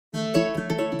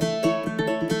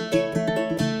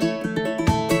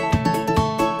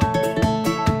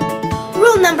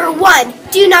number 1,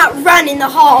 do not run in the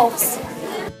halls.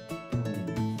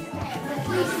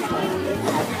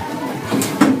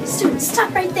 Students,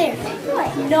 stop right there.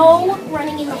 What? No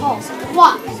running in the halls.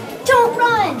 Walk. Don't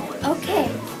run. Okay.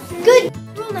 Good.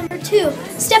 Rule number 2,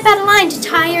 step out of line to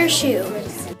tie your shoe.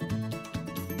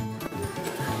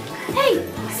 Hey,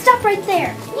 stop right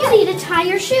there. You need to tie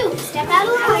your shoe. Step out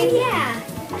of line. Oh, yeah.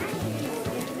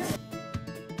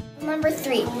 Number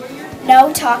 3,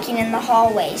 no talking in the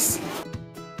hallways.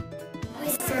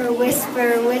 Whisper,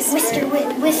 whisper, whisper,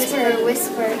 whisper,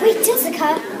 whisper. Wait,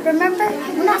 Jessica, remember,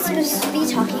 we're not supposed to be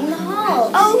talking in the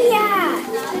halls. Oh, yeah.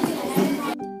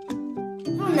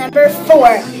 Number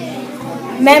 4,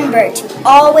 remember to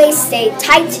always stay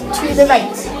tight to the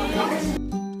right.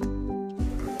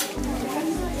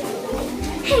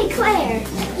 Hey, Claire,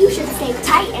 you should stay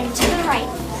tight and to the right.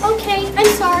 Okay, I'm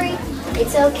sorry.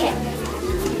 It's okay.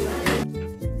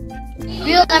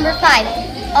 Rule number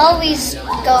 5, always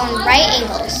go in right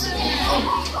angles.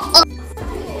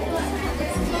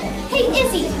 Hey,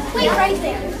 Izzy, wait right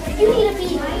there. You need to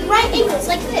be right angles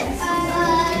like this.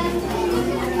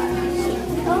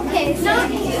 Okay, stop.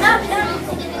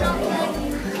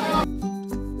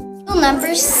 Rule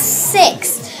number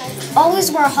 6, always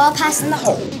wear a hall pass in the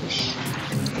hole.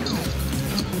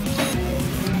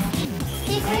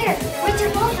 Hey, Claire, where's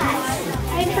your hall pass?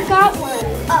 I forgot one.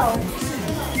 Oh.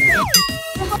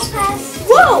 The hall pass.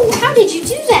 Whoa, how did you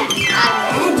do that?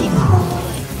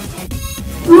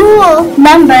 Rule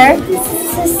number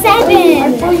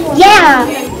 7. Yeah.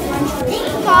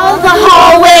 Follow the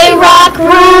hallway rock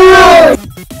rules.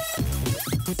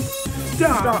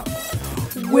 Stop.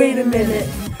 Wait a minute.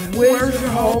 Where's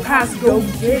your hall pass? Go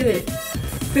get it.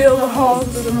 Fill the halls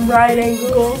with some right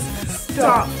angles.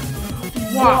 Stop.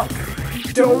 Walk.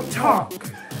 Don't talk.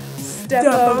 Step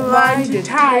up a line to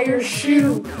tie your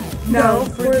shoe. Now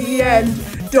for the end,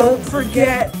 don't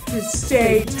forget to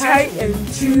stay tight and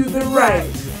to the right.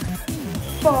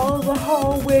 Follow the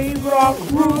hallway rock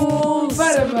rules.